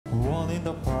in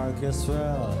the park as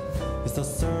well. It's the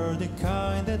sturdy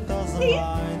kind that doesn't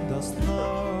mind the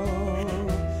snow.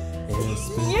 It's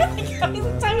been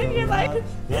the time of your life.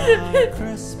 like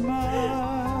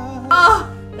Christmas.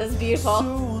 Oh, that's beautiful.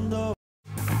 Soon the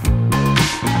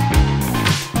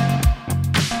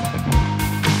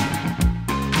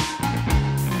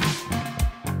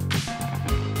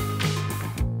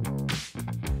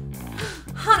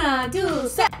하나, 둘,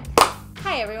 셋.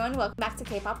 Hi everyone, welcome back to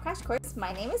K-pop Crash Course.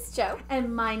 My name is Jo.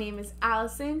 And my name is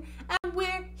Allison, and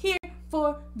we're here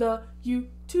for the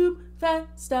YouTube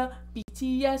Festa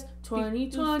BTS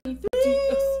 2023.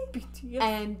 BTS.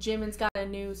 And Jimin's got a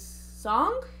new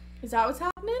song. Is that what's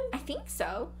happening? I think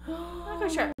so. Not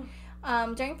quite sure.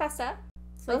 During Festa,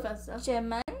 Slay Festa.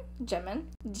 Jimin,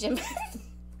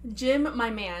 Jim, my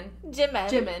man.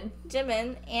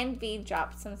 Jimin and V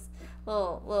dropped some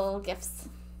little gifts.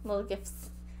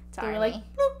 To They were Army. like,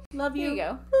 boop, love you. Here you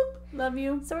go. Boop, love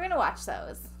you. So we're gonna watch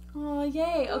those. Oh,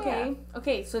 yay. Okay. Yeah.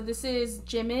 Okay, so this is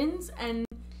Jimin's, and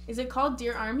is it called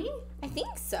Dear Army? I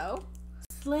think so.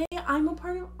 Slay, I'm a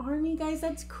part of Army, guys.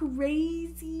 That's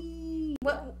crazy.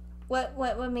 What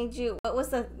made you? What was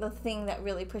the thing that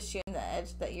really pushed you in the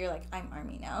edge that you're like, I'm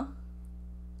Army now?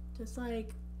 Just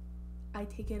like, I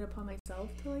take it upon myself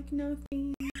to like know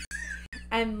things,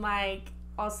 and like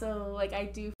also like I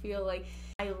do feel like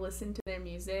I listen to their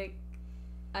music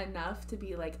enough to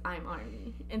be like, I'm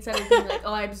Army, instead of being like,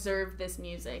 oh, I observe this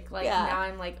music. Like now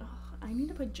I'm like, oh, I need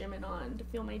to put Jimin on to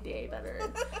feel my day better.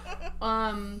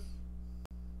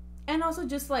 And also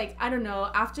just like, I don't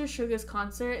know, after Suga's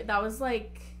concert, that was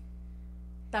like,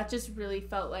 that just really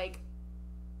felt like,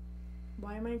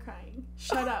 why am I crying?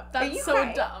 Shut up. That's so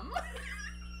crying? dumb.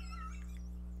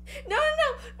 No.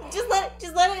 Just let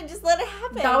it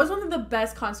happen. That was one of the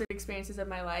best concert experiences of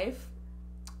my life.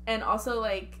 And also,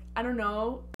 like, I don't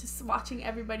know, just watching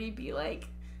everybody be like,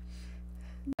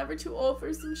 never too old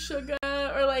for some Suga,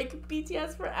 or like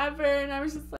BTS forever. And I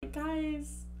was just like,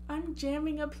 guys, I'm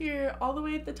jamming up here all the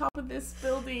way at the top of this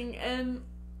building, and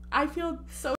I feel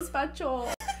so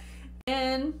special.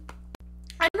 And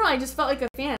I don't know, I just felt like a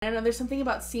fan. I don't know, there's something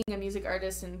about seeing a music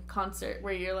artist in concert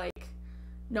where you're like,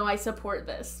 no, I support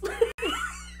this.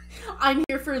 I'm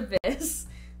here for this.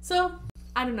 So,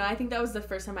 I don't know. I think that was the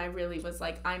first time I really was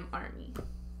like, I'm Army.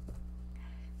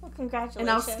 Well, congratulations. And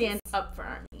I'll stand up for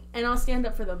Army. And I'll stand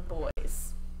up for the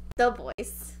boys. The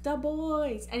boys. The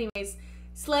boys. Anyways,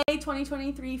 Slay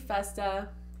 2023 Festa.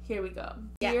 Here we go.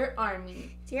 Yeah. Dear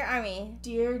Army. Dear Army.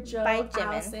 Dear Joe, By Jimin.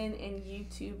 Allison, and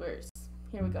YouTubers.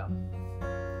 Here we go.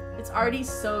 It's already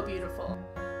so beautiful.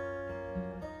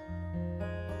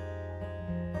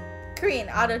 Korean,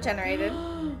 auto-generated.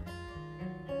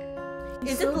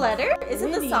 Is so it the letter? Is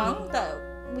it the pretty. song that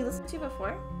we listened to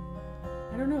before?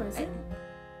 I don't know, is it?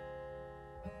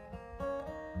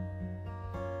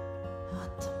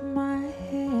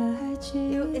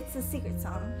 It's a secret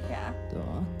song. Yeah.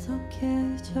 Oh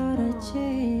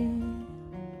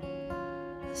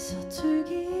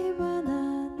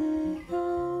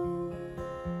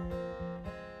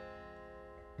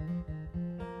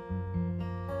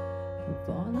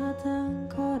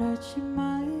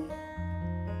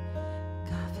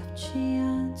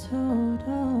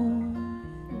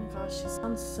my gosh, she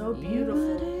sounds so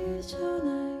beautiful.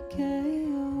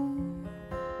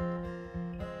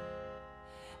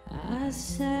 I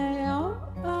say, oh,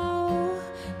 oh,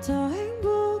 더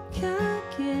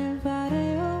행복하길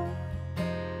바래요.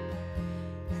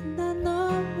 난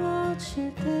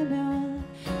넘어질 때면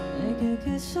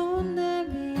내게 손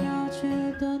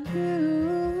내밀어주던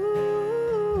you.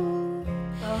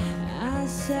 I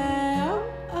say, oh,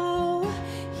 oh,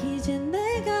 이제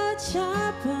내가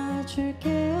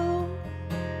잡아줄게요.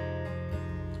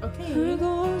 Okay.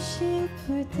 울고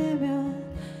싶을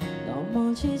때면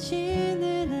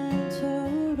넘어지지는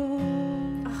않도록.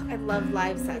 Oh, I love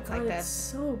live Oh my sets God, like it's this.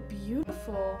 so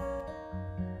beautiful.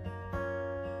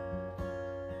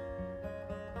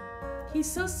 He's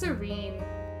so serene.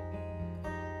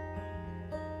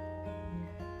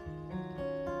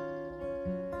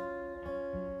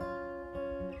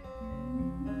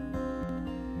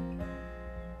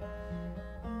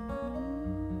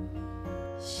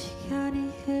 시간이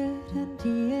흐른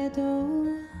뒤에도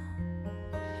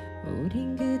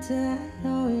우린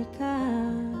그대로일까.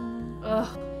 Ugh,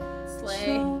 Slay.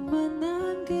 처음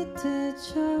만난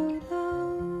그때처럼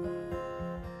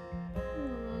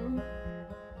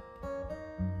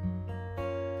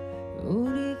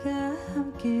우리가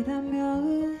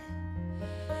함께라면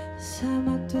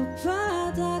사막도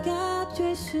바다가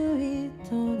될 수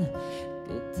있던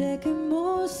그때 그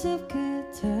모습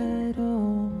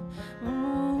그대로.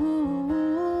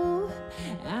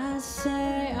 I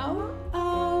say, oh, oh.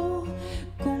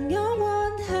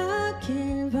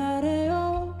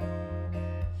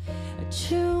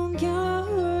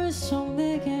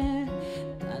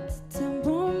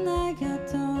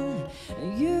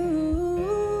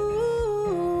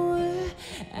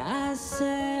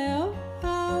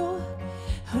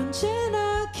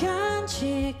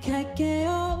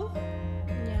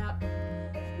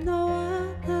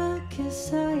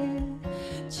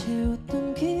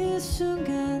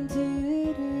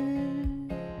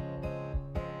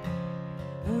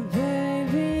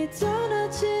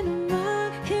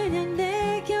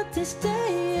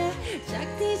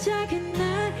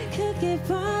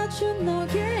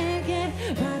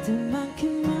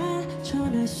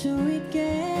 할 수 있게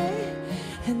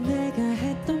내가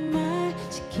했던 말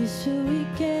지킬 수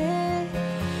있게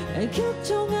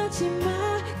걱정하지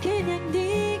마 그냥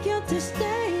네 곁에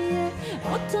stay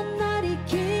어떤 날이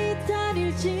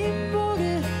기다릴지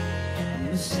모르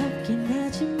무섭긴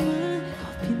하지만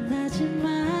겁이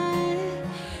나지만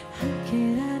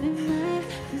함께라는 말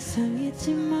항상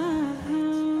잊지 마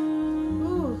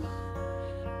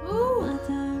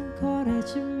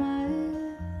마당거리지 말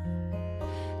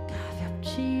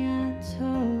가볍지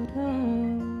않도록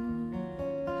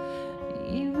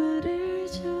이 말을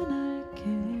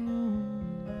전할게요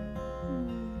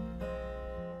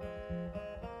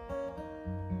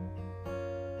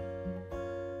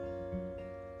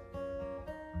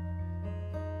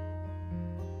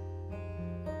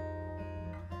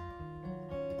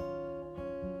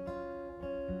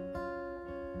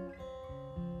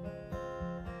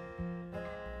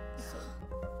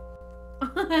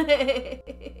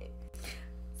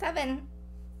Seven.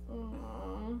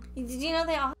 Did you know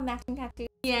they all have matching tattoos?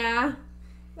 Yeah,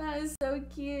 that is so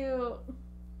cute.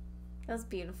 That was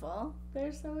beautiful.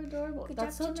 They're so adorable. Good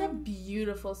That's job, such a Jimin.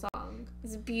 beautiful song.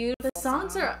 It's a beautiful. The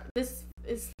songs song.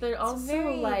 they're also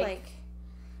very, like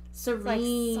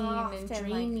serene soft and and,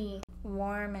 dreamy.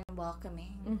 warm and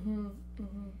welcoming.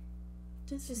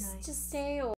 Just nice. Just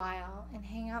stay a while and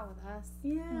hang out with us.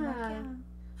 Yeah. I'm like, yeah.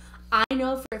 I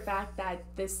know for a fact that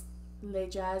this Le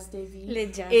Jazz de Vie Le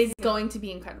Jazz is de Vie. going to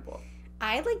be incredible.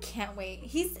 I can't wait.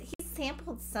 He's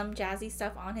sampled some jazzy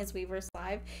stuff on his Weverse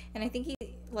Live, and I think he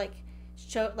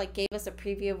gave us a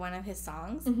preview of one of his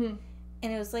songs, and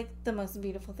it was the most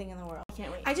beautiful thing in the world. I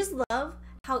can't wait. I just love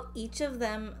how each of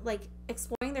them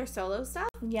exploring their solo stuff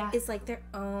is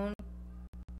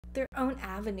their own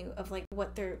avenue of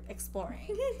what they're exploring.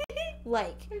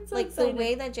 So the excited.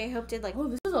 way that J-Hope did Oh,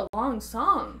 this is a long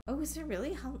song. oh, is it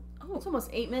really? How It's almost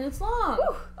 8 minutes long.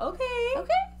 Whew. Okay.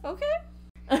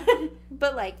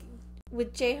 But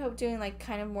with J-Hope doing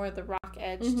kind of more of the rock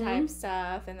edge type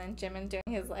stuff, and then Jimin doing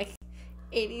his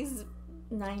 80s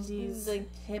 90s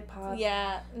hip hop.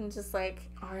 yeah, and just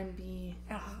R&B.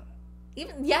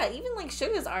 even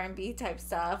Suga's R&B type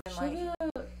stuff, and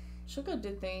Suga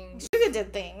did things. Suga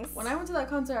did things. When I went to that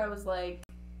concert, I was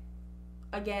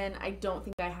again, I don't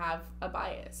think I have a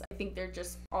bias. I think they're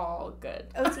just all good.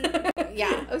 OT7.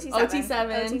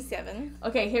 OT7.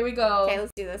 Okay, here we go. Okay,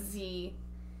 let's do this. Z.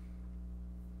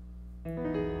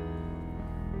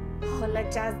 Oh, Le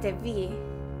Jazz de Vie.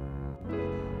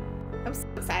 I'm so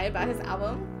excited about his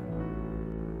album.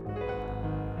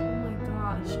 Oh my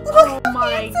gosh. Look Oh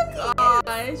my how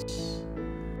gosh.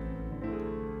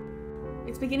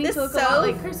 It's beginning This to look a so- lot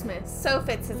like Christmas. So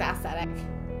fits his aesthetic.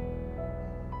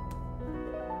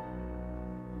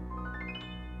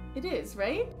 It is,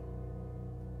 right?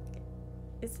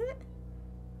 Is it?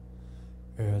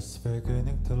 It's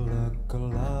beginning to look a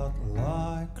lot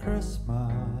like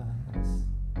Christmas.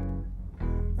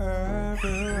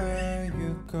 Everywhere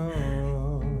you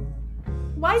go.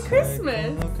 Why Take a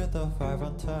Christmas? look at the 5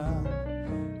 and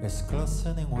 10. It's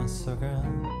glistening once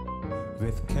again.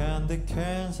 With candy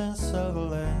canes and silver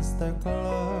lanes that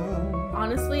glow.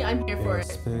 Honestly, I'm here for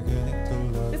It's it. beginning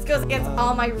to look This goes against a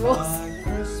all my lot rules. like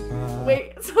Christmas.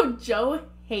 Wait, so Joe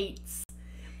hates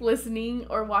listening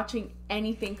or watching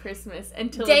anything Christmas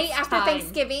until Day it's after time.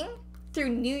 Thanksgiving through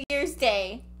New Year's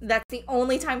Day. That's the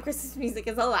only time Christmas music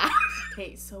is allowed.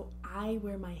 Okay, so I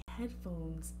wear my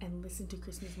headphones and listen to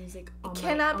Christmas music on my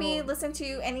Cannot be own. listened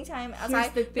to anytime Here's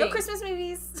outside. the No thing. Christmas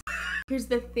movies. Here's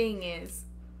the thing is,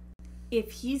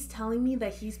 if he's telling me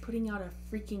that he's putting out a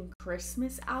freaking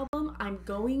Christmas album, I'm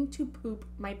going to poop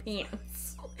my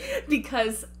pants.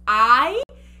 Because I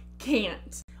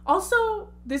can't. Also,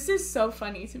 this is so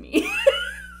funny to me.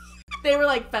 They were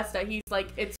like, Festa, he's like,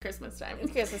 it's Christmas time.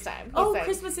 It's Christmas time. He Oh, said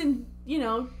Christmas in,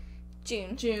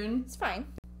 June. June. It's fine.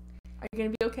 Are you gonna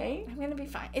be okay? I'm gonna be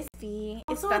fine. It's V.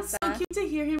 It's Also, it's so Festa. cute to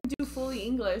hear him do fully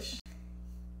English.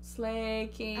 Slay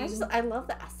King. I love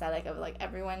the aesthetic of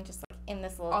everyone just in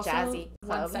this little Also, jazzy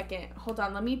club. 1 second. Hold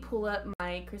on. Let me pull up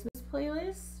my Christmas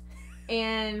playlist.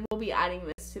 And we'll be adding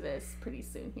this to this pretty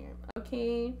soon here.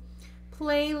 Okay.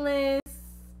 Playlist.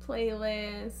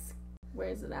 Where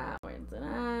is it at?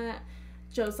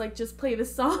 Joe's like, just play the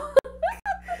song.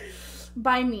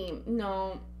 By me.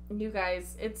 No. You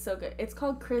guys, it's so good. It's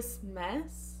called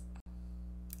Christmas.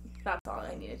 That's all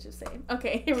I needed to say.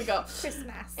 Okay, here we go.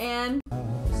 Christmas. And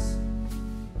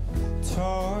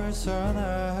Toys on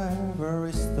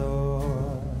every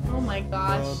store. oh my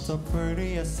gosh. But the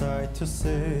prettiest sight to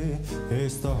see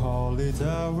is the holly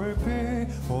that will be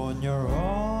on your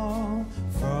own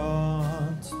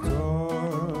front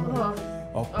door.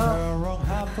 Oh. 어퍼랑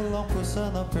하플랑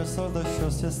부산 앞에서 the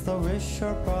shows is the wish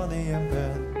of Bonnie and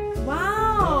Ben.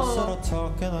 Wow. Sort of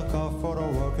talking a call for the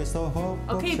work is the hope.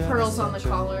 Okay, pearls on the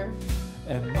collar.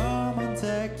 And mom and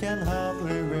dad can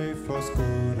hardly wait for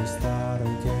school to start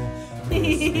again.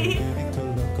 It's beginning to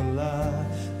look a lot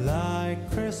like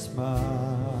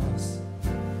Christmas.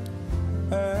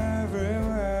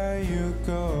 Everywhere you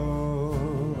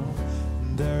go,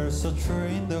 there's a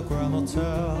tree in the Grand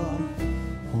Hotel,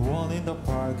 one in the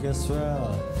park as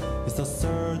well. It's the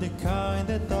sturdy kind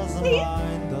that doesn't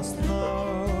mind the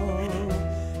snow.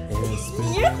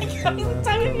 It's You're like having the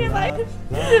time of your life.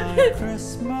 like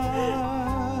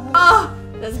Christmas. Oh,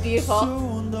 That's beautiful.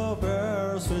 Soon the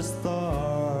bells will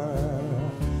start,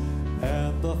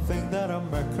 and the thing that I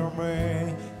make them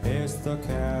ring is the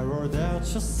carol that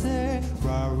you sing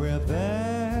right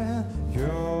within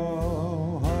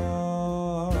your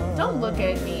heart. don't look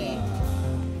at me.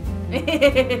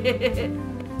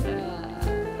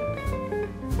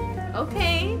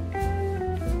 Okay.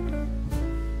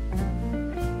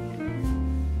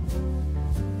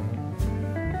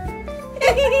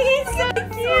 He's so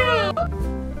cute.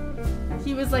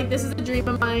 He was like, "This is a dream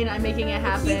of mine. I'm making it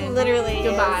happen." He literally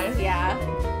Goodbye. is. Yeah.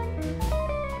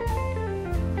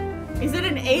 Is it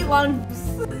an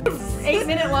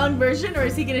 8-minute long version, or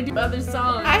is he gonna do other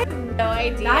songs? I have no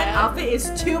idea. That outfit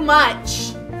is too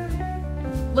much.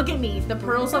 Look at me. The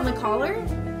pearls on the collar,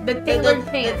 the tailored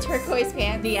pants, the turquoise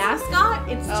pants, the ascot.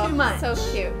 It's too much. So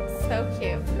cute. So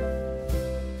cute.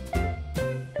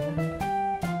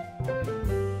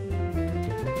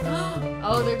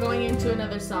 Oh, they're going into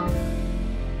another song.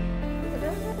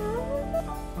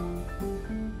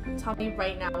 Tell me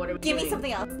right now, what are we Give doing? me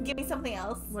something else. Give me something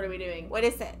else. What are we doing? What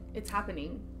is it? It's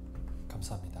happening.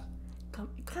 감사합니다.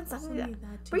 감사합니다.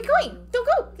 That Where are you going? Don't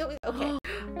go. Okay.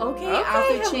 Okay,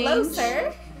 outfit hello, change.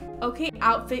 sir. Okay,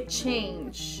 outfit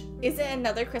change. Is it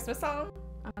another Christmas song?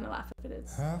 I'm gonna laugh if it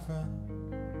is. Heaven,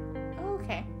 Oh,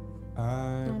 okay.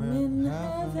 I'm in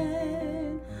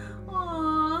heaven,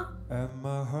 Aww. and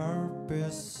my heart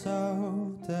beats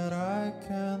so that I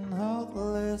can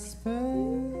hardly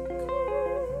speak.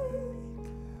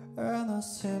 And I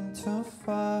seem to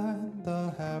find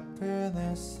the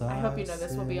happiness I hope you know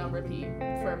this will be on repeat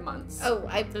for months. Oh,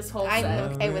 This whole I'm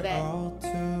set. okay with it. All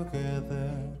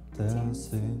together,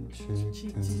 dancing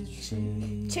cheek to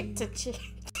cheek. Chick to chick.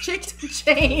 Chick to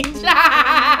change.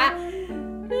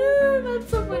 That's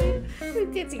so funny. We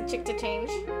did see chick to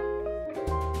change.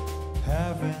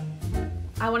 Heaven,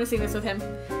 I want to sing this with him.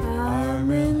 I'm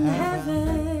in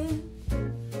heaven,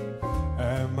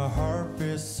 and my heart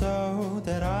beats so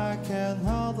that I can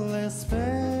hardly speak.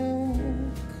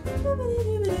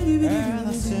 And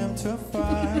I seem to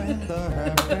find the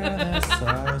happiness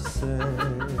I seek.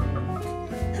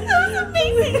 That was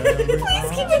amazing. Please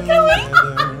keep it going.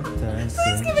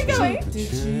 Please keep it going.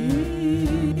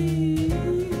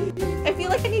 I feel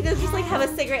like I need to just like have a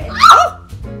cigarette. And oh!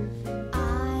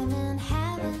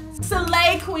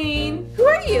 Soleil Queen. Who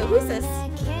are you? Who's this?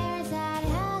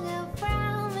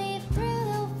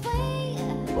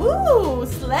 Ooh,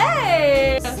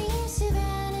 Slay.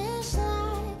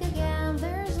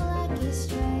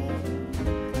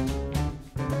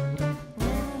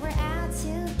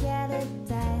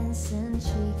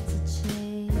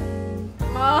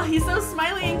 Oh, he's so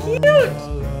smiley and cute. I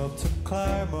love to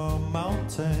climb a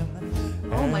mountain.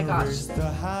 Oh my gosh. Reach the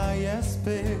highest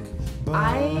peak, but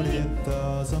I- it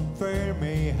doesn't thrill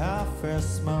me half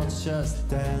as much as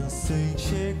dancing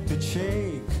cheek to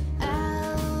cheek.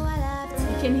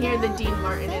 You can hear the Dean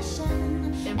Martin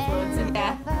influence in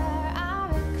Yeah.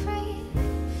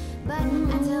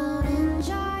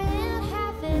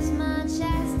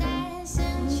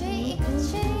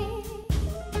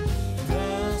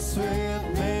 Dance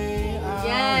with me, I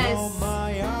Yes. know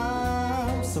my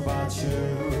arms about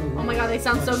you. Oh my god, they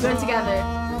sound so good together.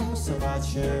 Arms about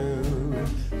you.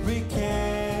 We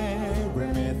carry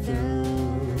me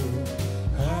through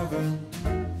heaven.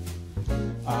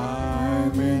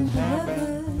 I'm in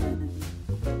heaven,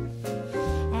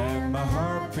 and my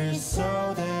heart beats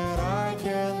so that I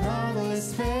can hardly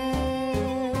speak.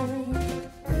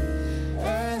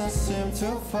 And I seem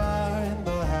to find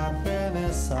the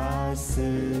happiness I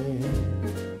see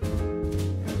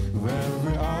when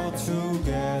we're all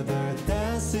together,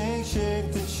 dancing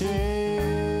cheek to cheek.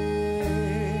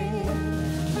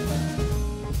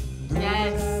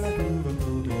 Yes.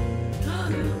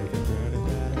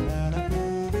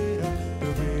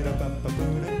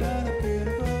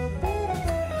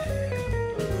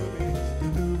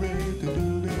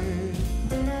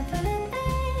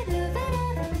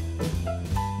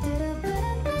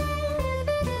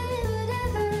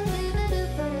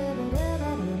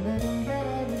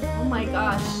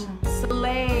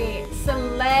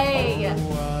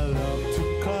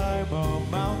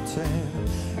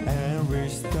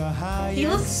 He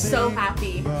looks so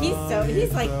happy.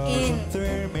 He's like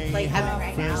in like heaven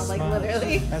right now, like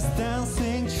literally. As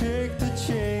dancing cheek to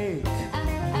cheek.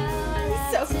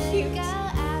 He's so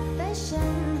cute.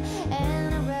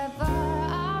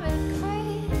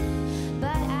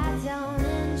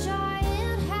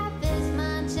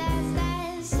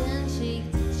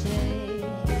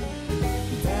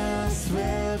 Dance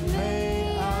with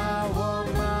me, I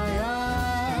want my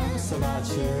arms about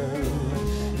you.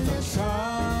 The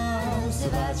charms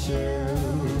about you.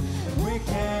 We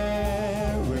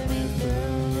carry me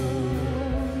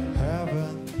through heaven.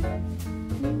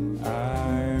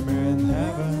 I'm in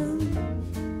heaven,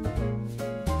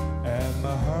 and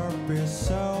my heart beats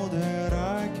so that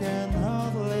I can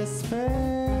hardly speak.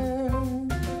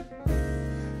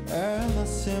 And I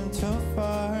seem to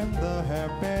find the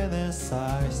happiness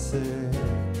I seek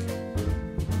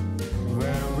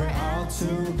when we're all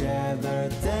together,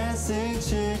 dancing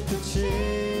cheek to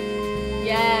cheek.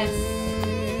 Yes.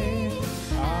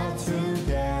 All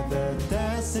together,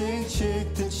 dancing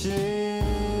cheek to cheek.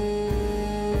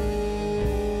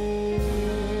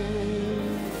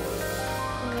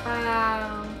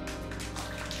 Wow.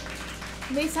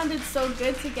 They sounded so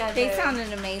good together. They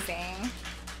sounded amazing.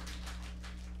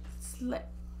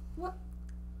 What?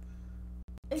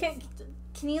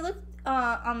 Can you look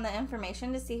on the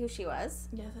information to see who she was?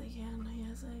 Yes, I can.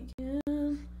 Yes, I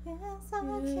can.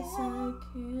 Yes, I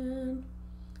can.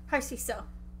 Harsiso.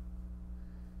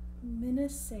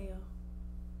 Minneseo.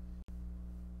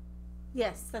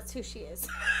 Yes, that's who she is.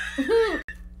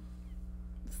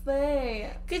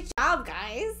 Slay. Good job,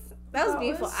 guys. That was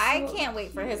beautiful. I can't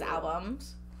wait for his album.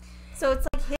 So it's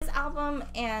like his album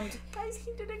and Guys,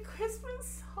 he did a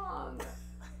Christmas song.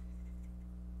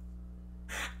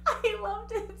 I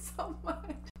loved it so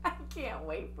much. I can't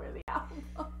wait for the album.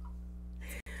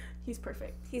 He's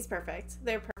perfect. he's perfect.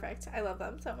 They're perfect. I love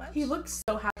them so much. He looks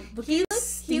so happy. Look He at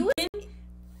looks- his he was- stinking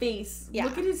face. Yeah.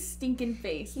 Look at his stinking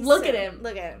face. He's Look so- at him.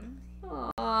 Look at him.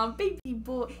 Aw, baby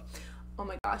boy. Oh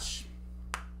my gosh.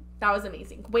 That was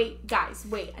amazing. Wait, guys,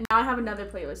 wait. And now I have another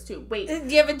playlist too. Wait. Do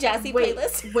you have a jazzy Wait,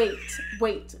 playlist? wait.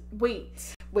 Wait.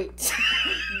 Wait.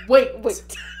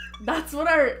 That's what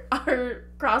our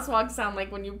crosswalks sound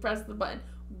like when you press the button.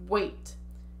 Wait.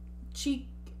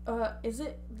 Is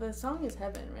it, the song is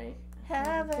Heaven, right?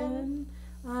 Heaven.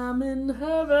 I'm in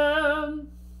heaven.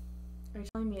 Are you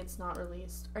telling me it's not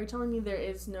released? Are you telling me there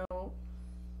is no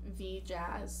V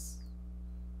Jazz?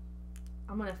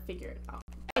 I'm gonna figure it out.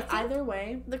 I think Either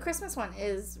way, the Christmas one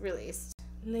is released.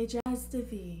 Le Jazz de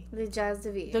V. The Jazz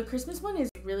de Vie. The Christmas one is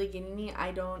really getting me.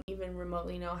 I don't even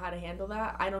remotely know how to handle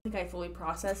that. I don't think I fully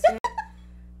processed it.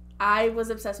 I was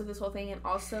obsessed with this whole thing, and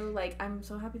also, like, I'm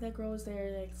so happy that girl was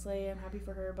there. Like, Slay, I'm happy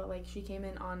for her, but, like, she came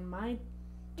in on my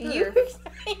turf,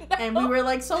 and we were,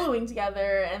 like, soloing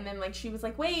together, and then, like, she was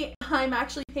like, wait, I'm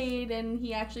actually paid, and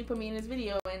he actually put me in his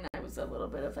video, and I was a little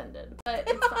bit offended, but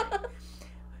it's fine.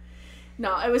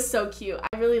 No, it was so cute.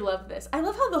 I really love this. I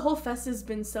love how the whole fest has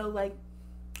been so, like,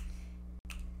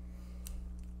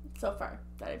 so far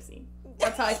that I've seen.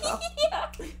 That's how I felt. Yeah.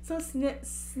 So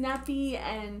snappy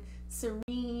and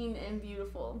serene and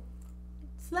beautiful.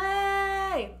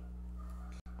 Slay!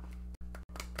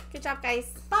 Good job,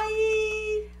 guys.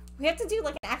 Bye! We have to do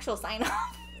like an actual sign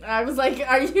off. I was like,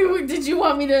 did you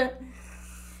want me to?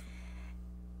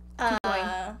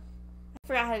 I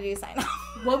forgot how to do sign off.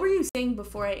 What were you saying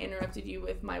before I interrupted you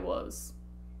with my woes?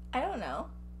 I don't know.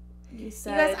 You You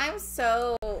said. guys, I'm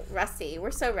so rusty.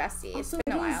 We're so rusty. It's also,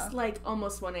 been a it while. is like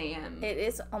almost 1 a.m. It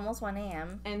is almost 1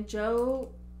 a.m. And Joe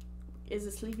is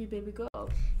a sleepy baby girl.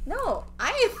 No,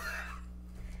 I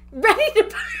am ready to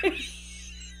party.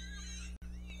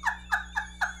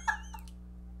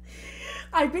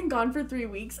 I've been gone for 3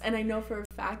 weeks, and I know for a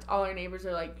fact all our neighbors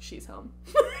are like, she's home.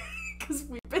 Because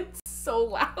we've been so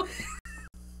loud.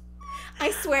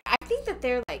 I swear, I think that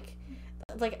they're like,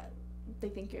 They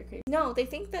think you're crazy. no, they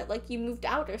think that like you moved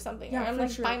out or something. Yeah, or I'm for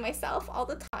like sure. by myself all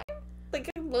the time, like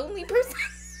a lonely person.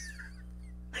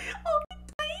 All the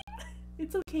time.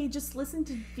 It's okay. Just listen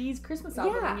to V's Christmas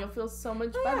album, Yeah. and you'll feel so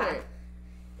much Yeah. better.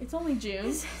 It's only June.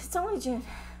 It's only June.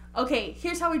 Okay,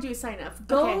 here's how we do a sign up.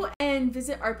 Go and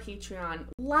visit our Patreon.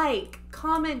 Like,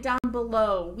 comment down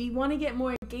below. We want to get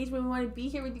more engagement. We want to be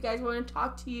here with you guys. We want to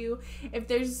talk to you. If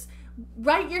there's,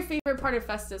 write your favorite part of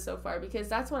Festus so far, because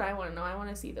that's what I want to know. I want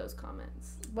to see those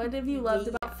comments. What have you loved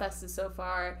about Festus so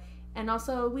far? And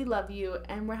also, we love you,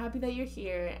 and we're happy that you're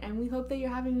here, and we hope that you're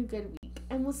having a good week.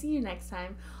 And we'll see you next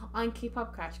time on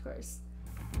K-Pop Crash Course.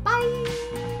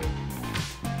 Bye!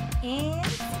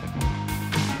 And